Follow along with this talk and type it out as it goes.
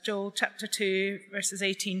Joel chapter 2, verses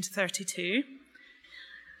 18 to 32.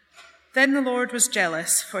 Then the Lord was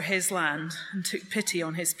jealous for his land and took pity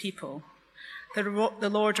on his people. The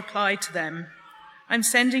Lord replied to them, I'm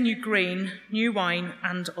sending you grain, new wine,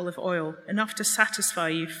 and olive oil, enough to satisfy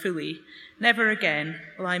you fully. Never again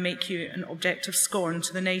will I make you an object of scorn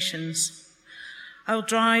to the nations. I will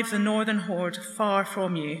drive the northern horde far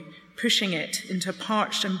from you, pushing it into a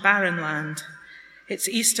parched and barren land. Its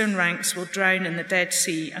eastern ranks will drown in the Dead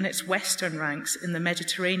Sea, and its western ranks in the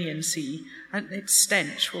Mediterranean Sea, and its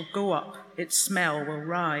stench will go up, its smell will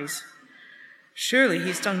rise. Surely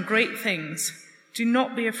he's done great things. Do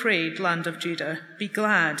not be afraid, land of Judah. Be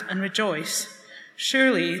glad and rejoice.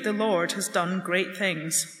 Surely the Lord has done great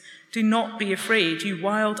things. Do not be afraid, you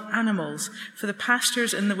wild animals, for the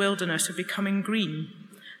pastures in the wilderness are becoming green.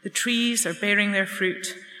 The trees are bearing their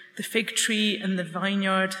fruit. The fig tree and the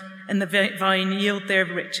vineyard and the vine yield their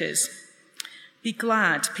riches. Be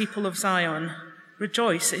glad, people of Zion.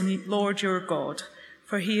 Rejoice in Lord your God,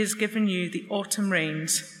 for he has given you the autumn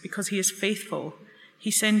rains, because he is faithful.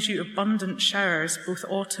 He sends you abundant showers, both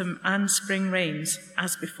autumn and spring rains,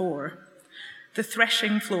 as before. The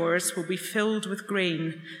threshing floors will be filled with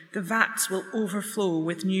grain. The vats will overflow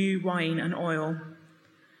with new wine and oil.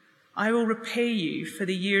 I will repay you for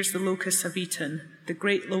the years the locusts have eaten, the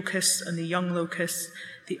great locusts and the young locusts,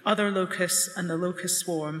 the other locusts and the locust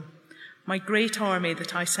swarm, my great army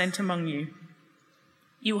that I sent among you.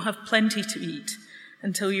 You will have plenty to eat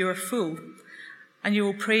until you are full, and you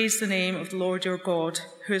will praise the name of the Lord your God,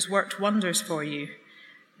 who has worked wonders for you.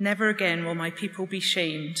 Never again will my people be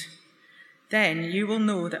shamed. Then you will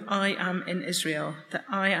know that I am in Israel, that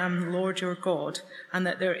I am the Lord your God, and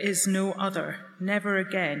that there is no other. Never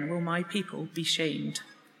again will my people be shamed.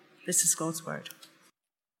 This is God's word.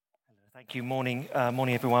 Thank you. Morning,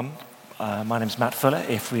 everyone. My name's Matt Fuller,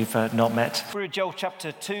 if we've not met. We're in Joel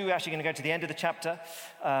chapter 2, actually going to go to the end of the chapter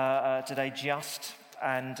today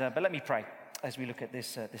but let me pray as we look at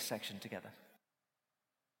this section together.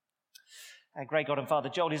 Our great God and Father,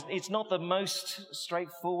 Joel, it's not the most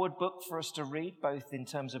straightforward book for us to read, both in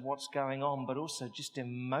terms of what's going on, but also just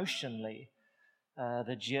emotionally,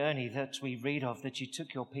 the journey that we read of, that you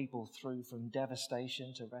took your people through from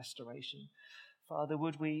devastation to restoration. Father,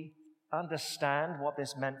 would we understand what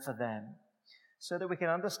this meant for them so that we can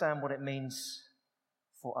understand what it means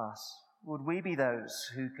for us? Would we be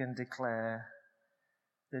those who can declare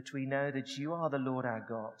that we know that you are the Lord our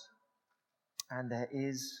God and there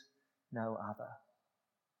is no other?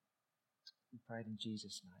 We pray in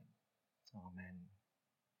Jesus' name. Amen.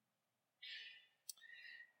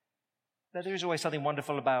 Now, there is always something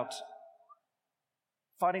wonderful about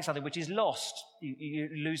finding something which is lost. You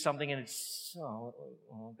lose something and it's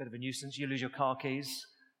a bit of a nuisance. You lose your car keys.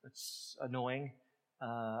 That's annoying.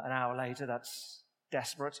 An hour later, that's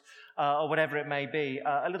desperate. Or whatever it may be.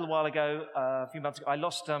 A little while ago, a few months ago, I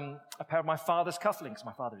lost a pair of my father's cufflinks.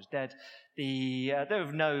 My father is dead. They're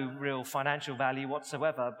of no real financial value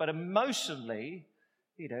whatsoever. But emotionally,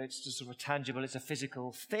 it's just sort of tangible. It's a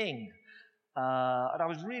physical thing. And I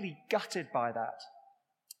was really gutted by that.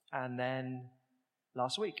 And then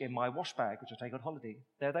last week in my wash bag, which I take on holiday,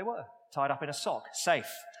 there they were, tied up in a sock, safe.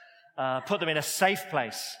 Put them in a safe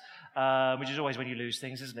place, which is always when you lose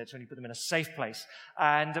things, isn't it? It's when you put them in a safe place.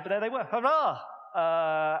 But there they were, hurrah!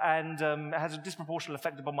 It has a disproportionate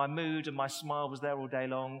effect upon my mood, and my smile was there all day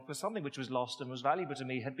long, because something which was lost and was valuable to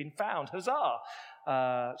me had been found. Huzzah!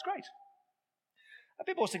 It's great. A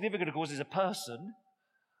bit more significant, of course, is a person.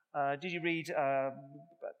 Did you read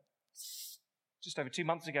just over 2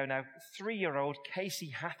 months ago now, 3-year-old Casey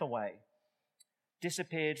Hathaway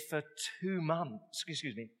disappeared for 2 months.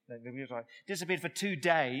 Disappeared for 2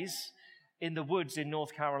 days in the woods in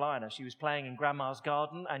North Carolina. She was playing in Grandma's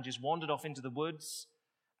garden and just wandered off into the woods.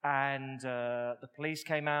 And the police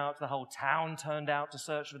came out. The whole town turned out to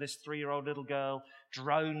search for this 3-year-old little girl.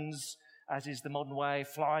 Drones, as is the modern way,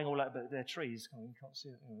 flying all over. They're trees. You can't see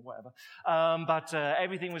it, whatever. But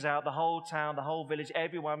everything was out. The whole town, the whole village,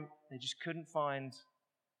 everyone. They just couldn't find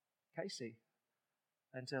Casey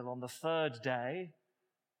until on the 3rd day,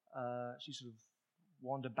 she sort of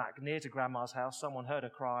wandered back near to Grandma's house. Someone heard her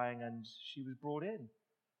crying, and she was brought in.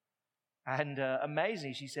 And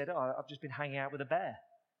amazingly, she said, I've just been hanging out with a bear.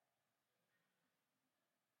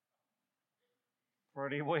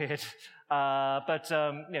 Pretty weird. But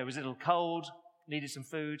it was a little cold, needed some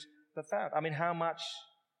food, but found. I mean, how much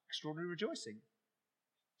extraordinary rejoicing.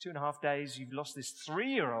 2.5 days, you've lost this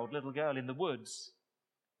 3-year-old little girl in the woods.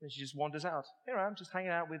 And she just wanders out. Here I am, just hanging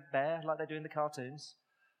out with Bear, like they do in the cartoons.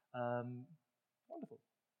 Wonderful.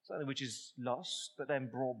 Something which is lost, but then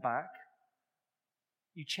brought back.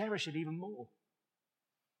 You cherish it even more.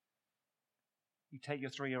 You take your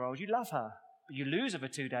 3-year-old, you love her, but you lose her for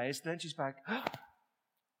 2 days, then she's back.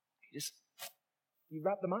 You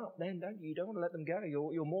wrap them up then, don't you? You don't want to let them go.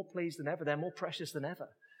 You're more pleased than ever. They're more precious than ever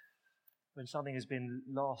when something has been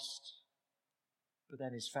lost, but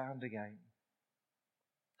then is found again.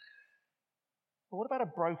 But what about a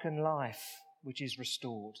broken life which is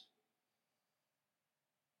restored?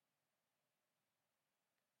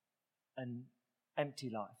 An empty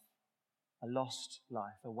life, a lost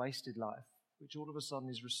life, a wasted life, which all of a sudden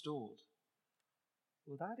is restored.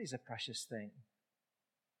 Well, that is a precious thing.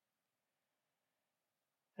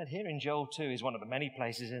 And here in Joel 2 is one of the many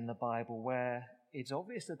places in the Bible where it's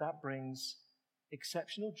obvious that that brings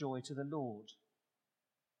exceptional joy to the Lord.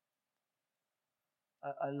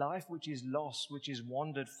 A life which is lost, which is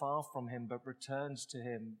wandered far from him but returns to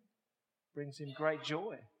him, brings him great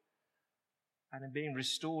joy. And in being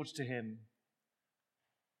restored to him,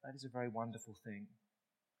 that is a very wonderful thing.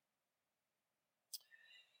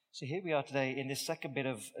 So here we are today in this second bit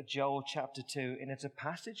of Joel chapter 2, and it's a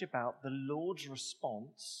passage about the Lord's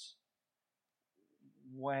response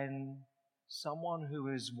when someone who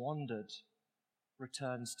has wandered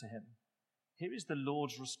returns to him. Here is the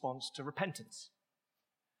Lord's response to repentance,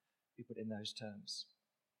 we put it in those terms.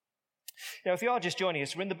 Now, if you are just joining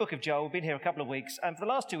us, we're in the book of Joel. We've been here a couple of weeks, and for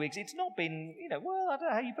the last 2 weeks, it's not been, I don't know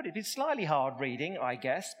how you put it. It's slightly hard reading, I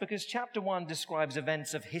guess, because chapter 1 describes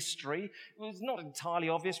events of history. It's not entirely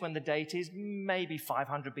obvious when the date is. Maybe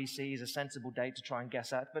 500 BC is a sensible date to try and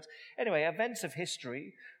guess at. But anyway, events of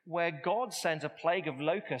history where God sent a plague of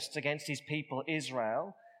locusts against his people,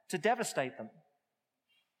 Israel, to devastate them.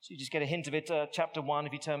 So you just get a hint of it. Chapter 1,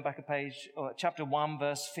 if you turn back a page, or chapter 1,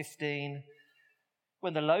 verse 15.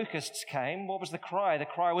 When the locusts came, what was the cry? The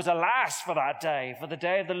cry was, "Alas for that day, for the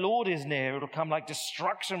day of the Lord is near. It will come like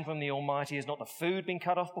destruction from the Almighty. Has not the food been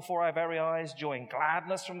cut off before our very eyes? Joy and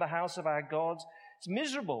gladness from the house of our God." It's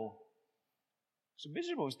miserable. It's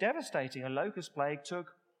miserable. It's devastating. A locust plague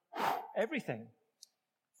took everything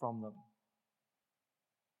from them.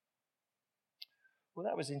 Well,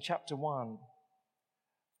 that was in chapter 1.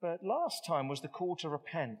 But last time was the call to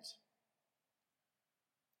repent.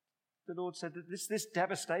 The Lord said that this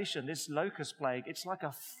devastation, this locust plague, it's like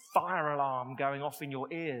a fire alarm going off in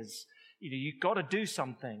your ears. You've got to do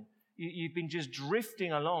something. You've been just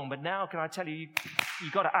drifting along, but now can I tell you,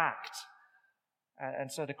 you've got to act.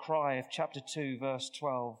 And so the cry of chapter 2, verse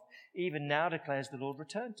 12, "Even now declares the Lord,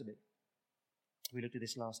 return to me." We looked at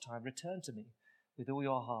this last time. Return to me with all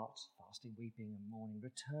your heart, fasting, weeping, and mourning.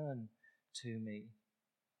 Return to me.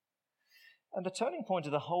 And the turning point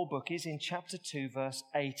of the whole book is in chapter 2, verse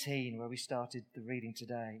 18, where we started the reading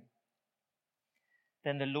today.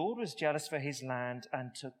 "Then the Lord was jealous for his land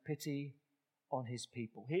and took pity on his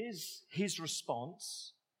people." Here's his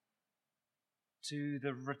response to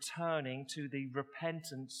the returning, to the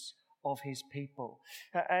repentance of his people.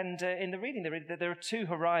 And in the reading, there are two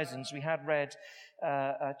horizons. We had read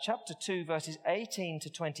chapter 2, verses 18 to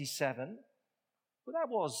 27. Well, that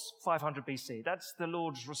was 500 BC. That's the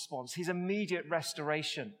Lord's response, his immediate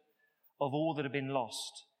restoration of all that had been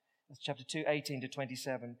lost. That's chapter 2, 18 to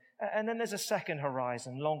 27. And then there's a second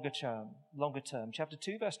horizon, longer term. Chapter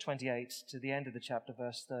 2, verse 28 to the end of the chapter,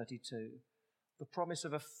 verse 32. The promise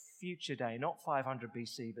of a future day, not 500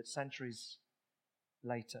 BC, but centuries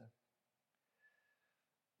later.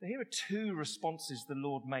 But here are two responses the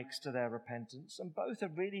Lord makes to their repentance, and both are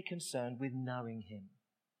really concerned with knowing him.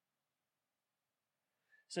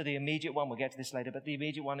 So the immediate one, we'll get to this later, but the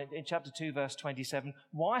immediate one in chapter 2, verse 27,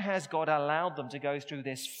 why has God allowed them to go through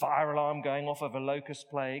this fire alarm going off of a locust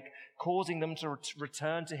plague, causing them to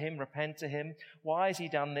return to him, repent to him? Why has he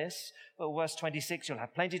done this? Well, verse 26, "You'll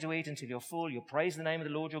have plenty to eat until you're full. You'll praise the name of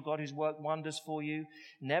the Lord your God who's worked wonders for you.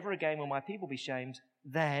 Never again will my people be shamed.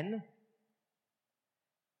 Then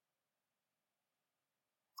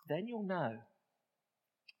you'll know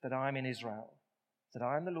that I am in Israel, that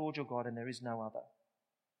I am the Lord your God and there is no other."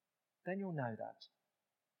 Then you'll know that.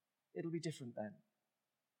 It'll be different then.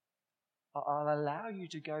 I'll allow you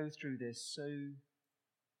to go through this so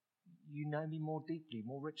you know me more deeply,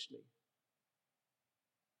 more richly.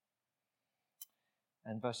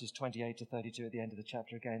 And verses 28 to 32 at the end of the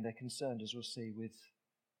chapter, again, they're concerned, as we'll see, with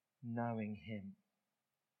knowing him.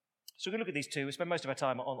 So we're going to look at these two. We'll spend most of our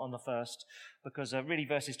time on the first, because really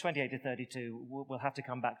verses 28 to 32 we'll have to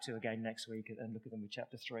come back to again next week and look at them with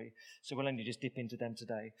chapter 3. So we'll only just dip into them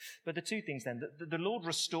today. But the two things then, the Lord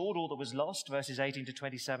restored all that was lost, verses 18 to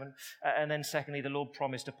 27, and then secondly, the Lord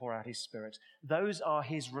promised to pour out his Spirit. Those are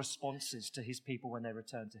his responses to his people when they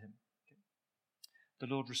return to him. Okay. The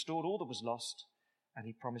Lord restored all that was lost, and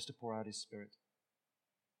he promised to pour out his Spirit.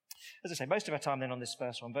 As I say, most of our time then on this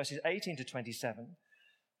first one, verses 18 to 27,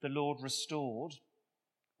 the Lord restored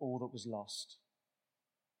all that was lost.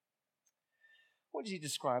 What does he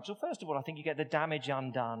describe? So first of all, I think you get the damage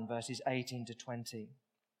undone, verses 18 to 20.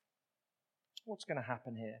 What's going to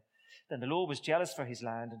happen here? Then the Lord was jealous for his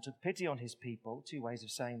land and took pity on his people. Two ways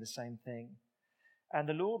of saying the same thing. And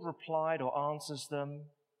the Lord replied or answers them,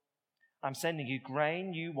 I'm sending you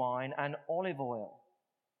grain, new wine, and olive oil.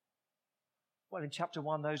 Well, in chapter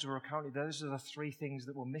 1, those are the three things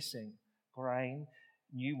that were missing. Grain,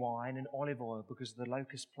 new wine, and olive oil because of the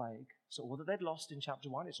locust plague. So all that they'd lost in chapter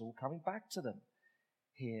 1, it's all coming back to them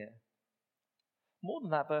here. More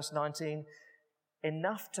than that, verse 19,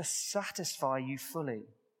 enough to satisfy you fully.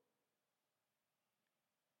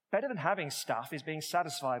 Better than having stuff is being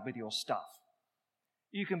satisfied with your stuff.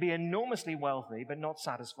 You can be enormously wealthy but not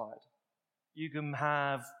satisfied. You can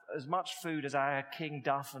have as much food as our King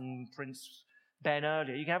Duff and Prince Ben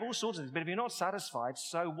earlier. You can have all sorts of things, but if you're not satisfied,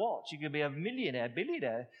 so what? You can be a millionaire,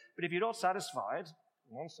 billionaire, but if you're not satisfied,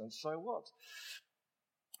 nonsense, so what?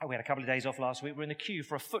 We had a couple of days off last week. We were in the queue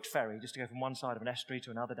for a foot ferry just to go from one side of an estuary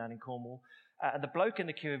to another down in Cornwall. And the bloke in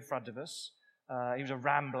the queue in front of us, he was a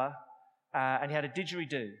rambler, and he had a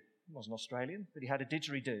didgeridoo. He wasn't Australian, but he had a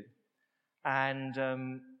didgeridoo. And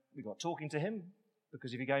we got talking to him,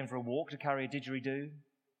 because if you're going for a walk to carry a didgeridoo,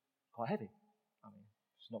 quite heavy. I mean,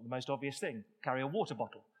 it's not the most obvious thing. Carry a water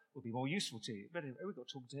bottle would be more useful to you. But anyway, we got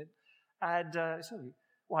talking to him. And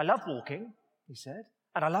well, I love walking, he said,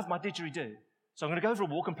 and I love my didgeridoo. So I'm going to go for a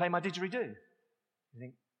walk and play my didgeridoo. You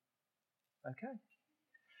think, okay.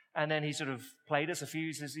 And then he sort of played us a few,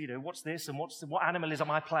 he says, what's this? And what animal am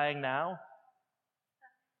I playing now?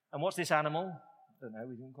 And what's this animal? I don't know,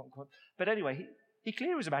 we didn't quite. But anyway, he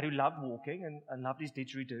clearly was a man who loved walking and loved his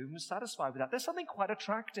didgeridoo and was satisfied with that. There's something quite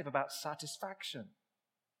attractive about satisfaction.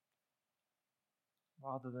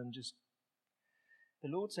 Rather than just, the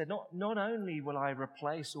Lord said, not only will I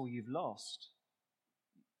replace all you've lost,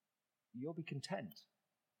 you'll be content.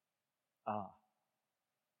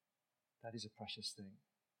 That is a precious thing.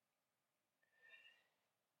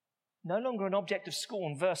 No longer an object of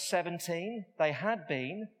scorn. Verse 17, they had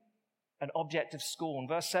been an object of scorn.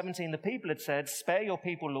 Verse 17, the people had said, spare your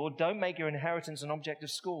people, Lord, don't make your inheritance an object of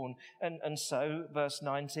scorn. And so, verse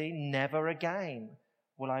 19, never again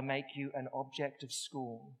will I make you an object of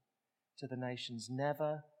scorn to the nations.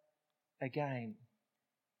 Never again.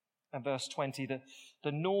 And verse 20,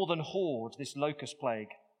 the northern horde, this locust plague,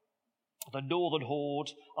 the northern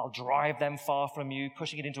horde, I'll drive them far from you,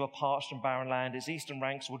 pushing it into a parched and barren land. Its eastern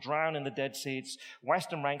ranks will drown in the Dead Sea, its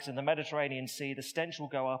western ranks in the Mediterranean Sea. The stench will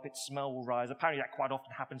go up, its smell will rise. Apparently that quite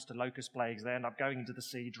often happens to locust plagues. They end up going into the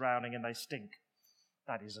sea, drowning, and they stink.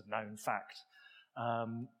 That is a known fact.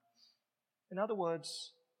 In other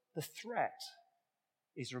words, the threat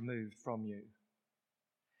is removed from you.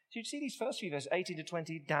 So you see these first few verses, 18 to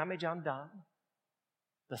 20, damage undone,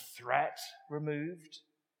 the threat removed,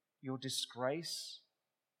 your disgrace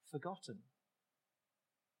forgotten.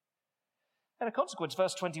 And a consequence,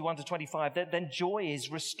 verse 21 to 25, then joy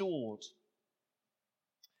is restored.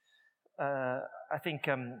 I think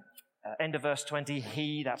end of verse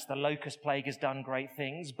 20, that's the locust plague, has done great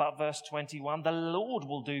things. But verse 21, the Lord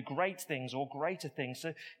will do great things or greater things.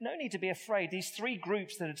 So no need to be afraid. These three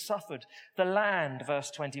groups that had suffered. The land, verse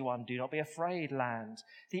 21, do not be afraid, land.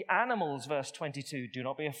 The animals, verse 22, do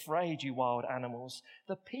not be afraid, you wild animals.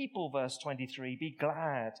 The people, verse 23, be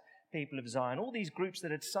glad, people of Zion. All these groups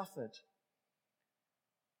that had suffered.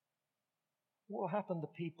 What will happen to the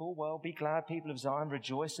people? Well, be glad, people of Zion.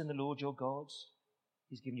 Rejoice in the Lord your God.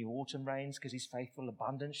 He's given you autumn rains because he's faithful,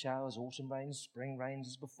 abundant showers, autumn rains, spring rains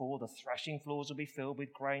as before. The threshing floors will be filled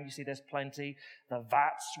with grain. You see, there's plenty. The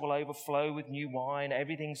vats will overflow with new wine.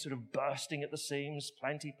 Everything's sort of bursting at the seams.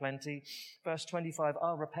 Plenty, plenty. Verse 25,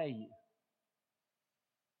 I'll repay you.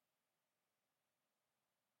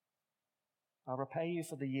 I'll repay you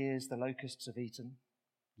for the years the locusts have eaten.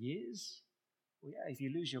 Years? Well, yeah, if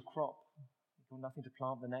you lose your crop, you've got nothing to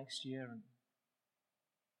plant the next year. And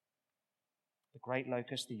the great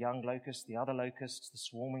locust, the young locust, the other locusts, the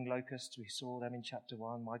swarming locusts, we saw them in chapter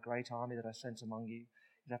 1, my great army that I sent among you.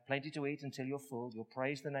 You'll have plenty to eat until you're full. You'll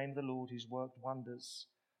praise the name of the Lord who's worked wonders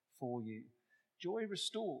for you. Joy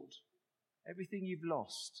restored. Everything you've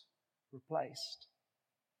lost, replaced.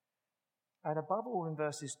 And above all, in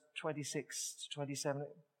verses 26 to 27,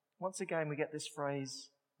 once again we get this phrase,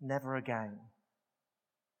 never again.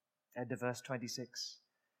 End of verse 26.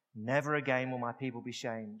 Never again will my people be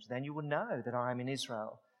shamed. Then you will know that I am in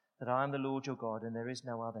Israel, that I am the Lord your God, and there is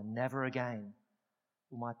no other. Never again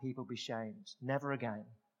will my people be shamed. Never again.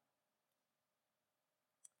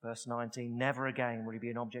 Verse 19, never again will you be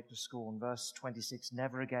an object of scorn. Verse 26,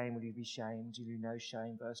 never again will you be shamed. Will you know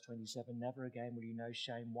shame? Verse 27, never again will you know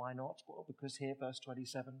shame. Why not? Well, because here, verse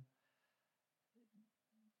 27,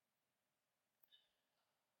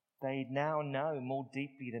 they now know more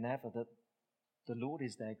deeply than ever that the Lord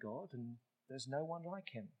is their God and there's no one like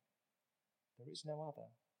him. There is no other.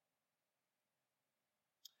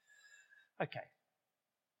 Okay,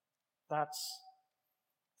 that's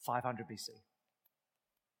 500 BC.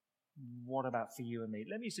 What about for you and me?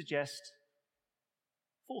 Let me suggest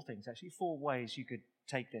 4 things, actually, 4 ways you could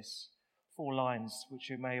take this, 4 lines which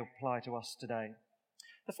may apply to us today.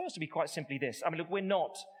 The first would be quite simply this. I mean, look, we're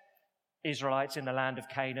not Israelites in the land of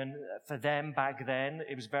Canaan. For them back then,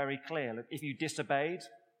 it was very clear. Look, if you disobeyed,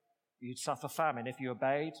 you'd suffer famine. If you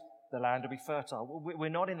obeyed, the land would be fertile. We're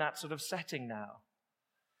not in that sort of setting now.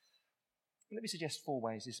 Let me suggest 4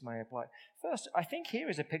 ways this may apply. First, I think here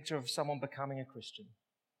is a picture of someone becoming a Christian.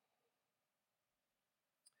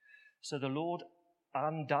 So the Lord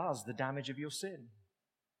undoes the damage of your sin.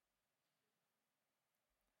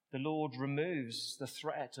 The Lord removes the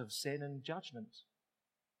threat of sin and judgment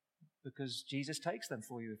because Jesus takes them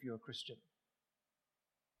for you if you're a Christian.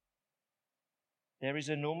 There is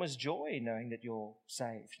enormous joy knowing that you're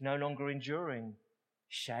saved, no longer enduring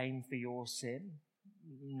shame for your sin,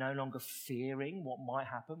 no longer fearing what might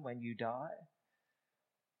happen when you die.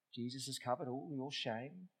 Jesus has covered all your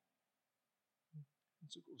shame.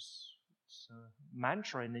 It's a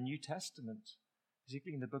mantra in the New Testament,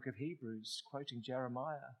 particularly in the book of Hebrews, quoting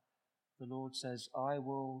Jeremiah. The Lord says, I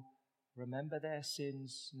will remember their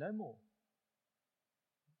sins no more.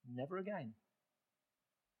 Never again.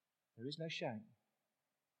 There is no shame.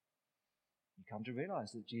 You come to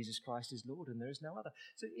realize that Jesus Christ is Lord and there is no other.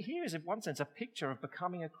 So here is, in one sense, a picture of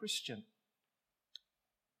becoming a Christian.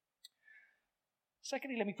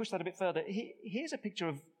 Secondly, let me push that a bit further. Here's a picture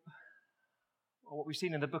of what we've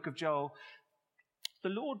seen in the book of Joel. The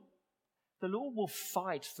Lord will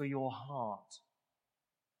fight for your heart.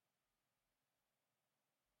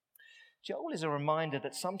 Joel is a reminder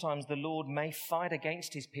that sometimes the Lord may fight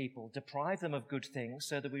against his people, deprive them of good things,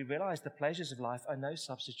 so that we realize the pleasures of life are no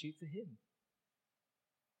substitute for him.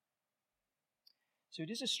 So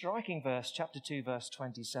it is a striking verse, chapter 2, verse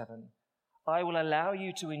 27. I will allow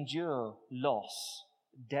you to endure loss,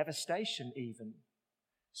 devastation even,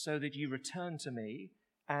 so that you return to me,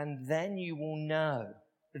 and then you will know.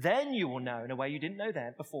 Then you will know, in a way you didn't know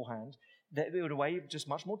that beforehand, that in a way just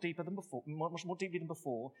much more deeply than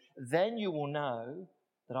before. Then you will know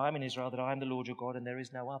that I am in Israel, that I am the Lord your God, and there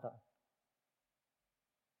is no other.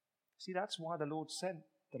 See, that's why the Lord sent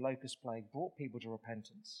the locust plague, brought people to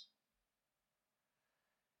repentance.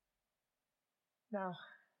 Now,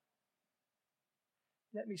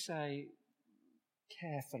 let me say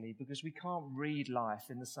carefully, because we can't read life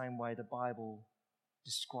in the same way the Bible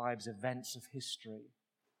describes events of history.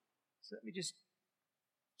 So let me just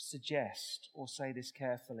suggest or say this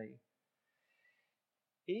carefully.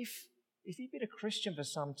 If you've been a Christian for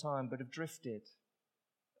some time but have drifted,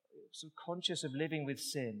 so conscious of living with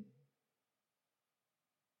sin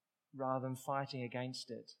rather than fighting against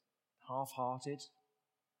it, half-hearted,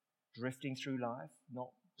 drifting through life, not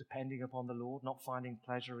depending upon the Lord, not finding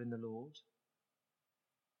pleasure in the Lord,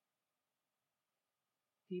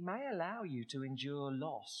 He may allow you to endure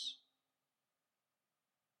loss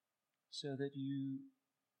so that you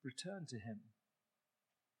return to Him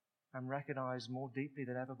and recognize more deeply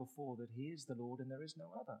than ever before that He is the Lord and there is no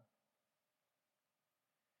other.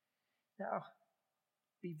 Now,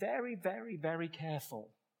 be very, very, very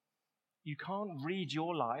careful. You can't read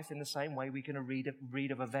your life in the same way we can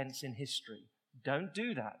read of events in history. Don't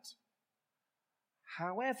do that.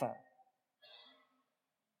 However,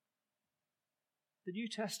 the New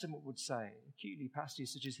Testament would say, acutely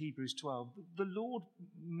passages such as Hebrews 12, the Lord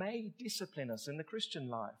may discipline us in the Christian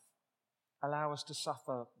life, allow us to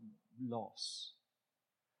suffer loss.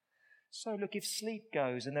 So look, if sleep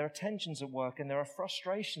goes and there are tensions at work and there are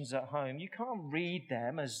frustrations at home, you can't read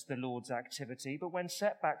them as the Lord's activity, but when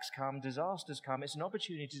setbacks come, disasters come, it's an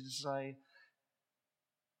opportunity to say,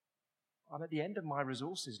 I'm at the end of my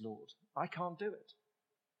resources, Lord. I can't do it.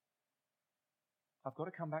 I've got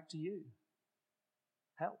to come back to you.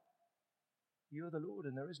 Help. You are the Lord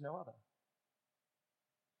and there is no other.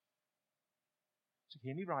 So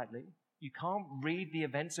hear me rightly. You can't read the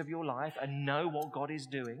events of your life and know what God is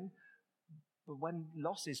doing. But when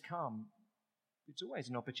losses come, it's always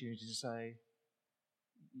an opportunity to say,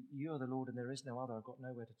 you are the Lord and there is no other. I've got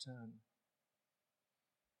nowhere to turn.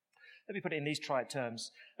 Let me put it in these trite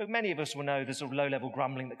terms. Look, many of us will know the sort of low-level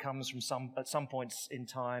grumbling that comes from at some points in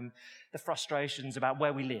time, the frustrations about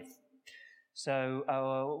where we live.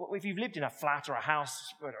 So if you've lived in a flat or a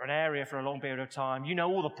house or an area for a long period of time, you know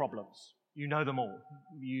all the problems. You know them all.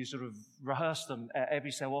 You sort of rehearse them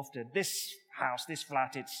every so often. This house, this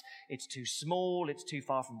flat, it's too small, it's too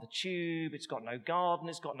far from the tube, it's got no garden,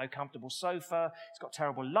 it's got no comfortable sofa, it's got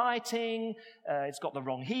terrible lighting, it's got the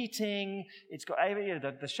wrong heating, it's got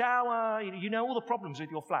the shower. You know all the problems with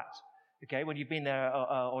your flat, okay, when you've been there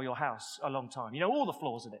or your house a long time. You know all the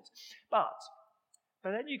flaws in it. But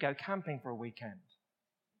then you go camping for a weekend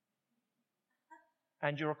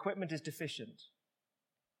and your equipment is deficient.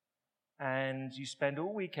 And you spend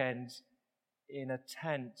all weekend in a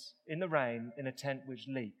tent, in the rain, in a tent which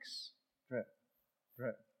leaks. Drip,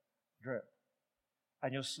 drip, drip.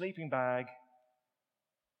 And your sleeping bag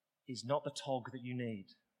is not the tog that you need.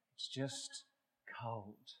 It's just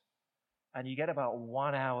cold. And you get about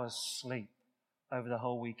 1 hour's sleep over the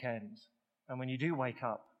whole weekend. And when you do wake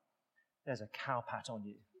up, there's a cow pat on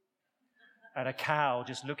you. And a cow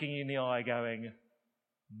just looking you in the eye going,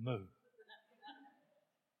 moo.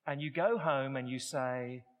 And you go home and you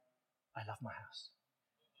say, I love my house.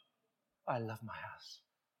 I love my house.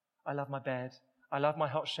 I love my bed. I love my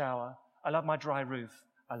hot shower. I love my dry roof.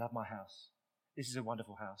 I love my house. This is a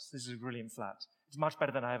wonderful house. This is a brilliant flat. It's much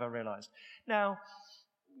better than I ever realized. Now,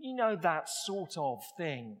 you know that sort of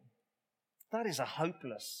thing. That is a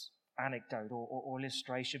hopeless anecdote or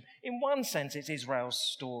illustration. In one sense, it's Israel's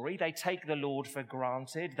story. They take the Lord for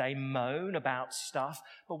granted. They moan about stuff.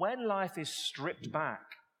 But when life is stripped back,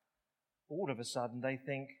 all of a sudden they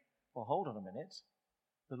think, well, hold on a minute.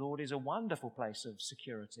 The Lord is a wonderful place of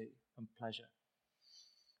security and pleasure.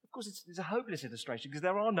 Of course, it's a hopeless illustration because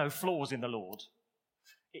there are no flaws in the Lord.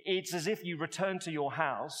 It's as if you return to your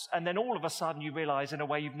house and then all of a sudden you realize in a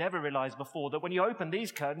way you've never realized before that when you open these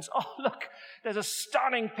curtains, oh, look, there's a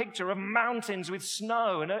stunning picture of mountains with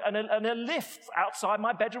snow and a lift outside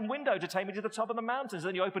my bedroom window to take me to the top of the mountains.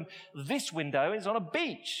 Then you open this window, it's on a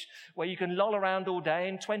beach where you can loll around all day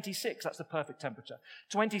in 26. That's the perfect temperature.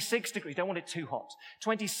 26 degrees. Don't want it too hot.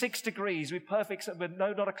 26 degrees with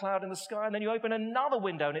not a cloud in the sky. And then you open another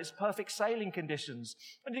window and it's perfect sailing conditions.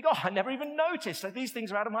 And you go, oh, I never even noticed that these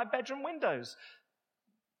things are out of my bedroom windows.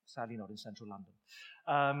 Sadly not in central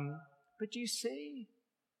London. But you see,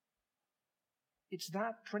 it's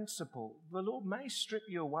that principle. The Lord may strip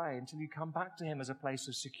you away until you come back to him as a place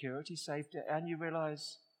of security, safety, and you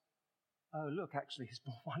realize, oh, look, actually, it's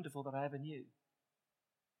more wonderful than I ever knew.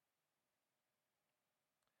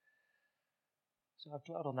 So I've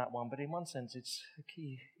dwelled on that one, but in one sense, it's a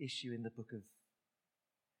key issue in the book of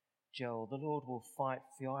Joel. The Lord will fight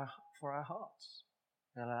for our hearts.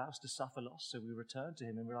 He'll allow us to suffer loss, so we return to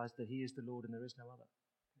him and realize that he is the Lord and there is no other.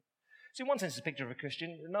 So in one sense, it's a picture of a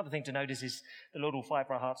Christian. Another thing to notice is the Lord will fight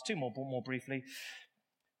for our hearts. Two more briefly.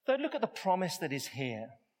 Third, look at the promise that is here.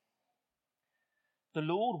 The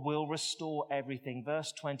Lord will restore everything.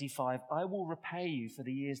 Verse 25, I will repay you for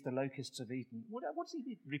the years the locusts have eaten. What does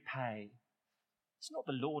he repay? It's not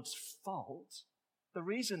the Lord's fault. The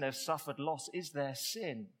reason they've suffered loss is their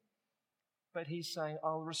sin. But he's saying,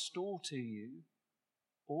 I'll restore to you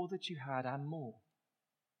all that you had and more.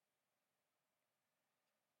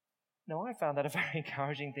 Now, I found that a very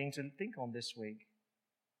encouraging thing to think on this week.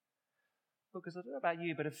 Because I don't know about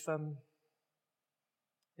you, but if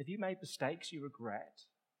you made mistakes you regret,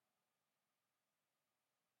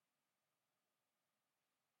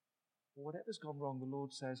 or whatever's gone wrong, the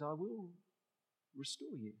Lord says, I will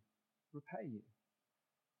restore you, repay you.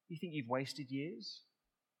 You think you've wasted years?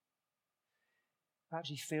 Perhaps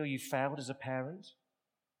you feel you failed as a parent.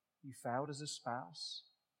 You failed as a spouse,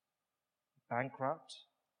 bankrupt,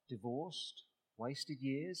 divorced, wasted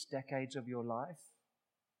years, decades of your life,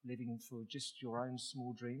 living for just your own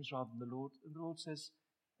small dreams rather than the Lord. And the Lord says,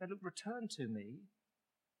 now look, return to me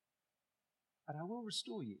and I will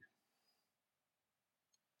restore you.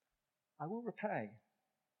 I will repay.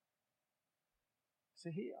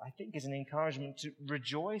 So here, I think, is an encouragement to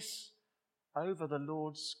rejoice over the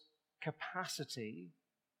Lord's capacity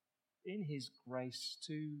in his grace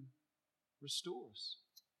to restore us.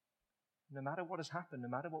 No matter what has happened, no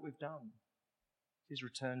matter what we've done, his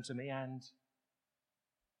return to me and,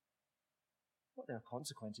 well, there are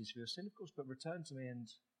consequences for your sin, of course, but return to me and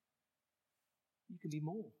you can be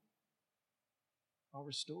more. I'll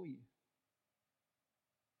restore you.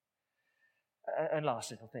 And last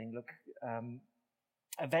little thing, look,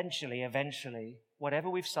 eventually, whatever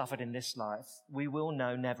we've suffered in this life, we will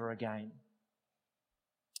know never again.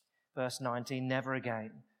 Verse 19, never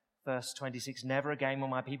again. Verse 26, never again will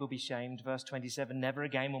my people be shamed. Verse 27, never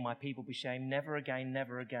again will my people be shamed. Never again,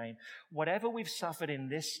 never again. Whatever we've suffered in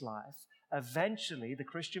this life, eventually the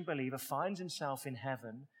Christian believer finds himself in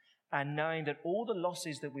heaven and knowing that all the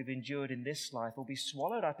losses that we've endured in this life will be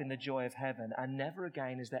swallowed up in the joy of heaven, and never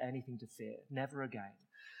again is there anything to fear. Never again.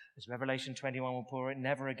 As Revelation 21 will pour it,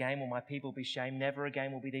 never again will my people be shamed. Never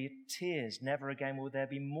again will be there tears. Never again will there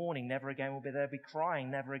be mourning. Never again will there be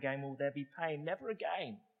crying. Never again will there be pain. Never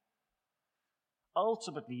again.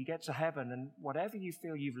 Ultimately, you get to heaven, and whatever you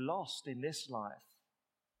feel you've lost in this life,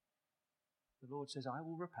 the Lord says, I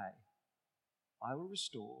will repay. I will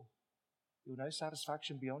restore. You'll know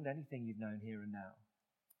satisfaction beyond anything you've known here and now.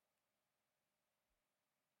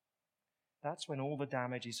 That's when all the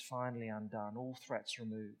damage is finally undone, all threats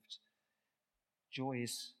removed. Joy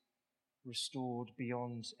is restored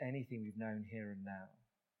beyond anything we've known here and now.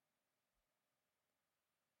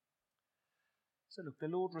 So look, the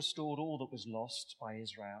Lord restored all that was lost by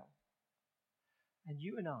Israel. And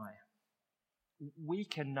you and I, we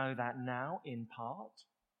can know that now in part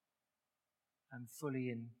and fully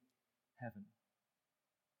in heaven.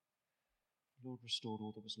 The Lord restored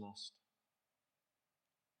all that was lost.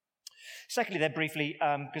 Secondly, then briefly,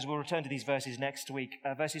 because we'll return to these verses next week,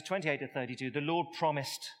 verses 28 to 32, the Lord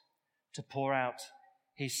promised to pour out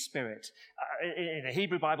his Spirit. In the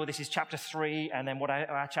Hebrew Bible, this is chapter 3, and then what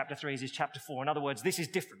our chapter 3 is chapter 4. In other words, this is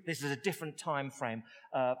different. This is a different time frame.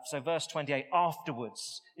 So verse 28,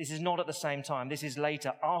 afterwards. This is not at the same time. This is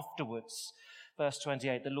later, afterwards. Verse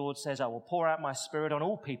 28, the Lord says, I will pour out my Spirit on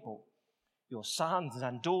all people. Your sons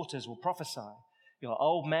and daughters will prophesy. Your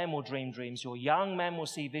old men will dream dreams. Your young men will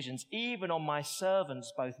see visions. Even on my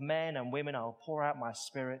servants, both men and women, I will pour out my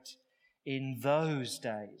Spirit in those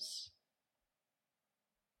days.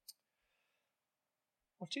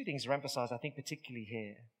 Well, two things are emphasized, I think, particularly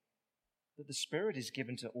here. That the Spirit is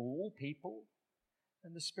given to all people,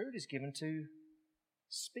 and the Spirit is given to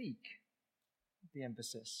speak. The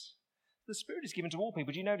emphasis. The Spirit is given to all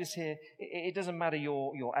people. Do you notice here, it doesn't matter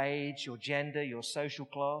your age, your gender, your social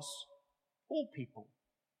class. All people.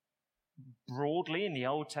 Broadly, in the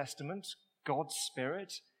Old Testament, God's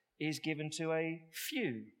Spirit is given to a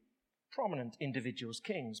few prominent individuals,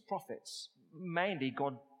 kings, prophets. Mainly,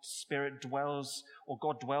 God's Spirit dwells, or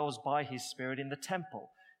God dwells by his Spirit in the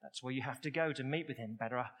temple. That's where you have to go to meet with him.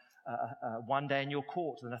 Better one day in your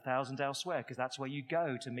court than 1,000 elsewhere, because that's where you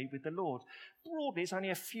go to meet with the Lord. Broadly, it's only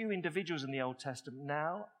a few individuals in the Old Testament.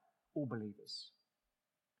 Now, all believers.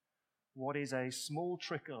 What is a small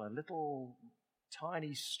trickle, a little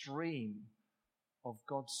tiny stream of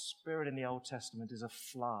God's Spirit in the Old Testament is a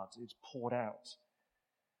flood. It's poured out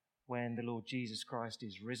when the Lord Jesus Christ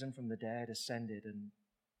is risen from the dead, ascended, and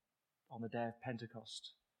on the day of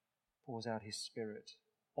Pentecost pours out his Spirit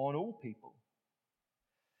on all people.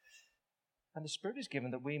 And the Spirit is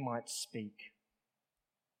given that we might speak.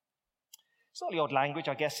 Slightly odd language,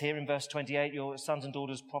 I guess, here in verse 28. Your sons and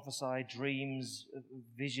daughters prophesy, dreams,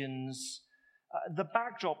 visions. The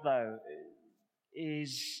backdrop, though,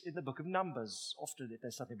 is in the book of Numbers. Often if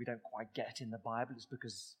there's something we don't quite get in the Bible, it's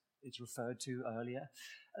because it's referred to earlier.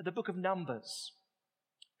 The book of Numbers,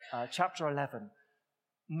 chapter 11.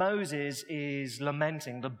 Moses is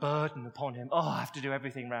lamenting the burden upon him. Oh, I have to do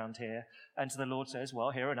everything round here. And so the Lord says,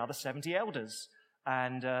 well, here are another 70 elders,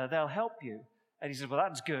 and they'll help you. And he says, well,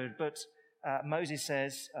 that's good, but Moses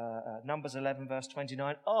says, Numbers 11, verse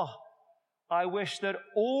 29, oh, I wish that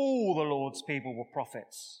all the Lord's people were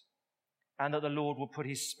prophets, and that the Lord would put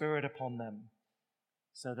his Spirit upon them,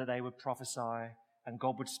 so that they would prophesy, and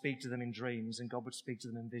God would speak to them in dreams, and God would speak to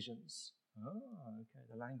them in visions. Oh, okay,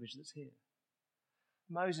 the language that's here.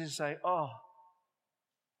 Moses say, oh,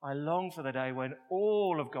 I long for the day when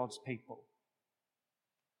all of God's people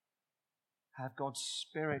have God's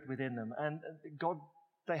Spirit within them, and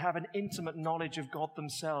they have an intimate knowledge of God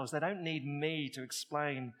themselves. They don't need me to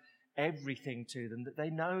explain everything to them. That they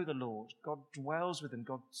know the Lord. God dwells with them.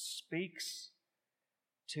 God speaks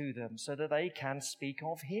to them so that they can speak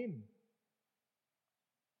of him.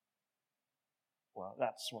 Well,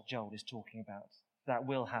 that's what Joel is talking about. That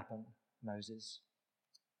will happen, Moses.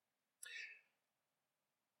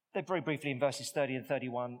 Then very briefly in verses 30 and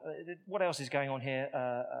 31, what else is going on here?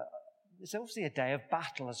 It's obviously a day of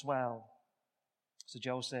battle as well. So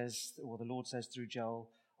Joel says, or the Lord says through Joel,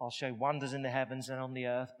 I'll show wonders in the heavens and on the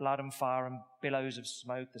earth, blood and fire and billows of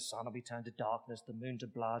smoke. The sun will be turned to darkness, the moon to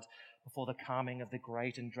blood, before the coming of the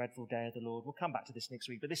great and dreadful day of the Lord. We'll come back to this next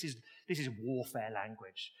week, but this is warfare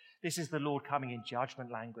language. This is the Lord coming in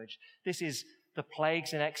judgment language. This is the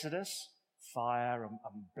plagues in Exodus, fire and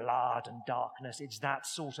blood and darkness. It's that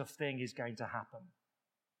sort of thing is going to happen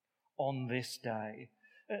on this day.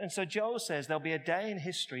 And so Joel says there'll be a day in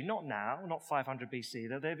history, not now, not 500 BC,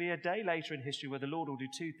 there'll be a day later in history where the Lord will do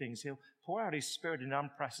two things. He'll pour out his Spirit in an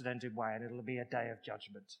unprecedented way, and it'll be a day of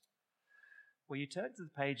judgment Well, you turn to the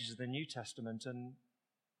pages of the New Testament and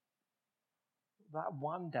that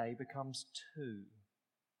one day becomes two.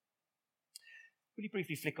 Will you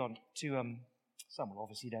briefly flick on to, some will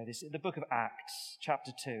obviously know this, the book of Acts,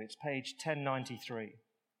 chapter 2. It's page 1093,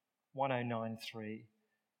 1093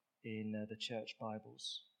 in the church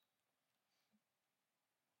Bibles.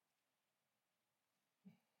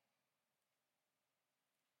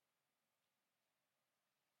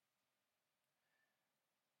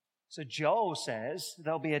 So Joel says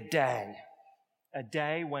there'll be a day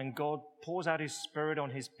when God pours out his Spirit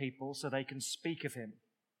on his people so they can speak of him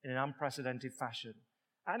in an unprecedented fashion,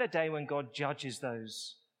 and a day when God judges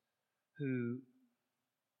those who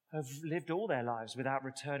have lived all their lives without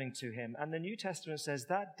returning to him. And the New Testament says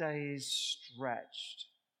that day is stretched.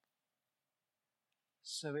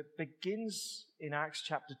 So it begins in Acts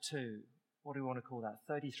chapter 2. What do we want to call that?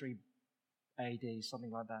 33 AD, something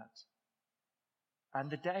like that. And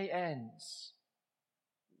the day ends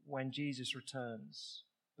when Jesus returns.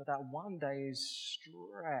 But that one day is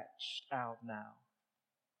stretched out now.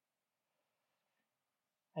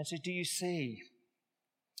 And so do you see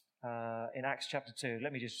in Acts chapter 2,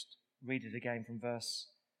 let me just read it again from verse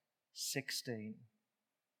 16.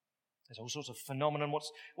 There's all sorts of phenomenon.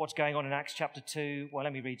 What's going on in Acts chapter 2? Well,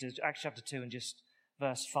 let me read Acts chapter 2 and just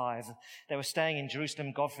verse 5. They were staying in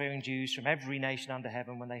Jerusalem, God-fearing Jews from every nation under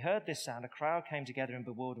heaven. When they heard this sound, a crowd came together in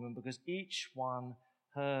bewilderment because each one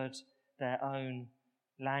heard their own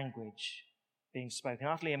language being spoken.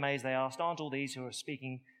 Utterly amazed, they asked, aren't all these who are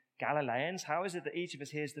speaking Galileans? How is it that each of us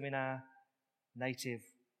hears them in our native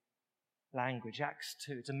language? Acts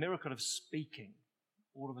 2, it's a miracle of speaking.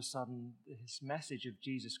 All of a sudden, this message of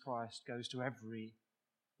Jesus Christ goes to every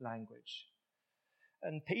language.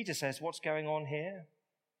 And Peter says, what's going on here?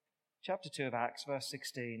 Chapter 2 of Acts, verse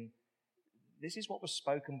 16. This is what was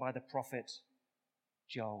spoken by the prophet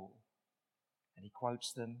Joel. And he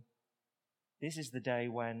quotes them. This is the day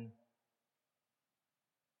when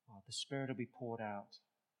the Spirit will be poured out.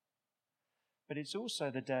 But it's also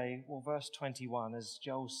the day, verse 21, as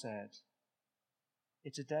Joel said,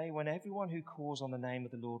 it's a day when everyone who calls on the name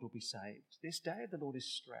of the Lord will be saved. This day of the Lord is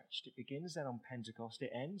stretched. It begins then on Pentecost. It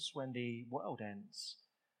ends when the world ends.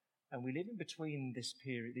 And we live in between this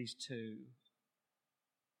period, these two.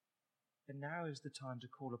 And now is the time to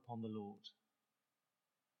call upon the Lord.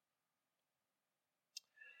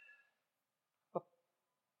 But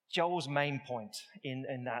Joel's main point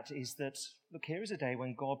in that is that, look, here is a day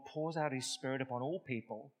when God pours out his Spirit upon all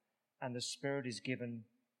people, and the Spirit is given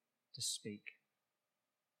to speak.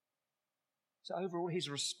 So overall, his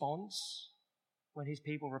response when his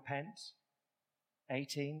people repent, in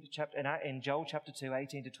Joel chapter 2,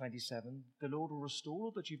 18 to 27, the Lord will restore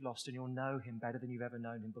all that you've lost and you'll know him better than you've ever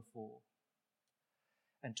known him before.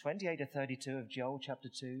 And 28 to 32 of Joel chapter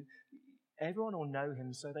 2, everyone will know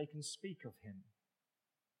him so they can speak of him.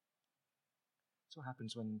 That's what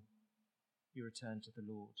happens when you return to the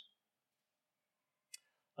Lord.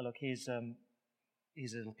 Oh, look, here's a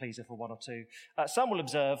little pleaser for one or two. Some will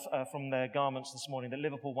observe from their garments this morning that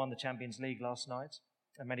Liverpool won the Champions League last night,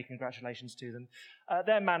 and many congratulations to them.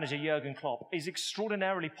 Their manager, Jurgen Klopp, is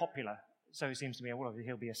extraordinarily popular. So it seems to me, well,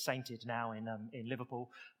 he'll be sainted now in Liverpool.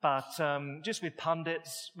 But just with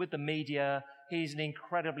pundits, with the media, he's an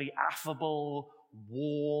incredibly affable,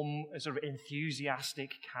 warm, sort of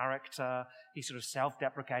enthusiastic character. He's sort of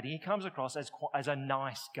self-deprecating. He comes across as a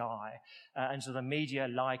nice guy. And so the media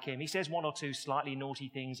like him. He says one or two slightly naughty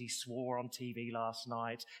things. He swore on TV last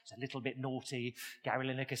night. It's a little bit naughty. Gary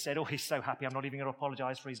Lineker said, he's so happy I'm not even going to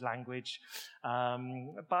apologize for his language.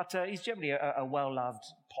 But he's generally a well-loved,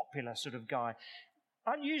 popular sort of guy.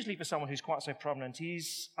 Unusually for someone who's quite so prominent,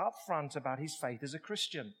 he's upfront about his faith as a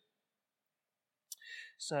Christian.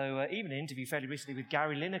 So even an interview fairly recently with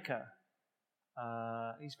Gary Lineker,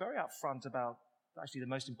 he's very upfront about, actually the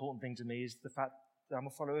most important thing to me is the fact that I'm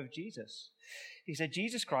a follower of Jesus. He said,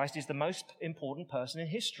 Jesus Christ is the most important person in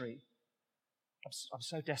history. I'm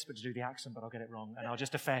so desperate to do the accent, but I'll get it wrong and I'll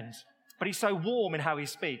just offend. But he's so warm in how he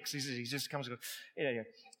speaks. He just comes and goes,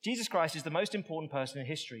 Jesus Christ is the most important person in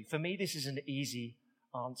history. For me, this is an easy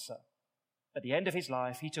answer. At the end of his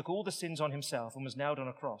life, he took all the sins on himself and was nailed on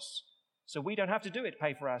a cross. So we don't have to do it,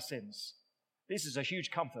 pay for our sins. This is a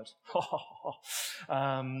huge comfort.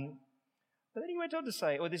 But then he went on to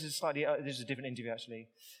say, this is a different interview actually.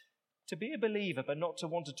 To be a believer but not to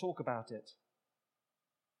want to talk about it.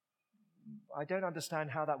 I don't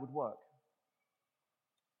understand how that would work.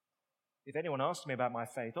 If anyone asks me about my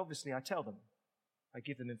faith, obviously I tell them. I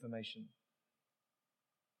give them information.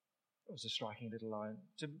 It was a striking little line.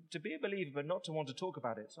 To be a believer but not to want to talk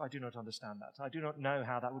about it, I do not understand that. I do not know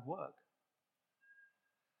how that would work.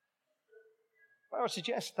 I would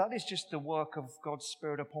suggest that is just the work of God's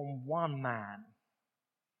Spirit upon one man,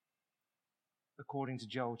 according to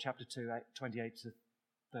Joel chapter 2, 28 to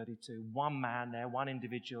 32. One man there, one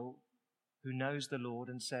individual who knows the Lord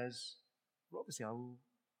and says, well, obviously I will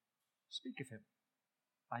speak of him.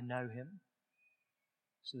 I know him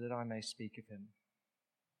so that I may speak of him.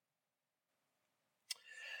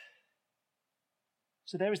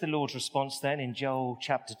 So there is the Lord's response then in Joel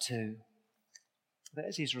chapter 2.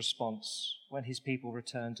 There's his response when his people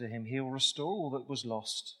return to him. He'll restore all that was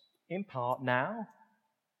lost, in part now,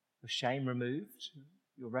 with shame removed,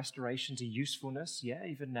 your restoration to usefulness, yeah,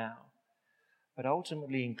 even now, but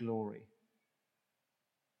ultimately in glory.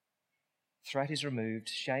 Threat is removed,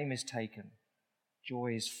 shame is taken,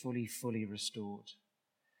 joy is fully restored.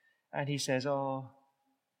 And he says,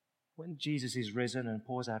 when Jesus is risen and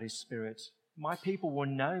pours out his Spirit, my people will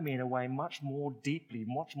know me in a way much more deeply,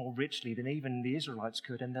 much more richly than even the Israelites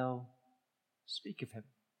could, and they'll speak of him.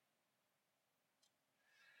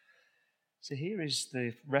 So here is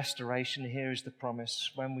the restoration, here is the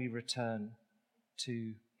promise when we return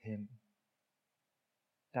to him.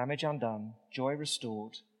 Damage undone, joy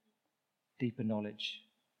restored, deeper knowledge.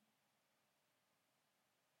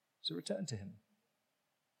 So return to him.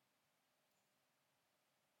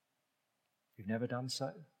 If you've never done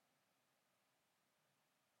so,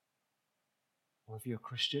 or if you're a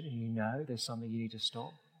Christian and you know there's something you need to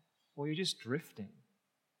stop, or you're just drifting,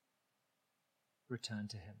 return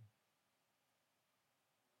to him.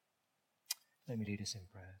 Let me lead us in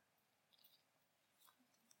prayer.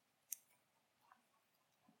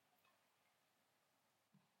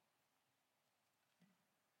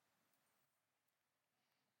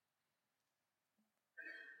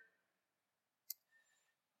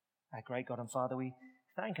 Our great God and Father, we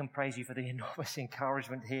thank and praise you for the enormous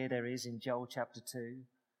encouragement here there is in Joel chapter 2.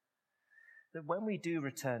 That when we do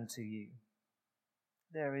return to you,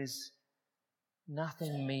 there is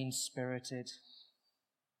nothing mean-spirited.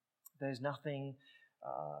 There's nothing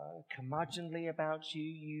curmudgeonly about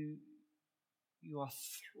you. You are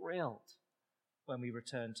thrilled when we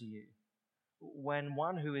return to you. When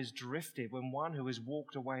one who is drifted, when one who has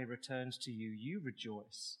walked away returns to you, you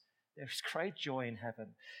rejoice. There is great joy in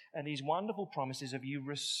heaven. And these wonderful promises of you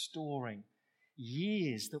restoring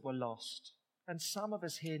years that were lost. And some of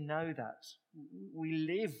us here know that. We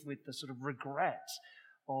live with the sort of regret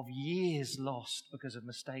of years lost because of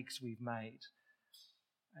mistakes we've made.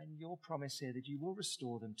 And your promise here that you will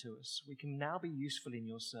restore them to us. We can now be useful in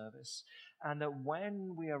your service. And that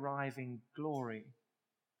when we arrive in glory,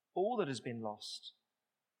 all that has been lost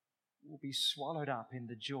will be swallowed up in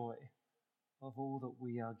the joy of all that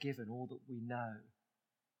we are given, all that we know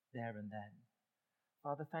there and then.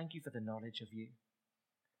 Father, thank you for the knowledge of you.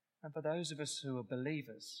 And for those of us who are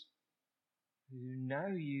believers, who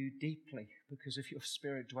know you deeply because of your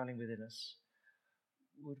Spirit dwelling within us,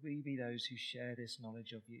 would we be those who share this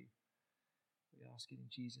knowledge of you? We ask it in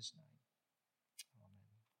Jesus' name.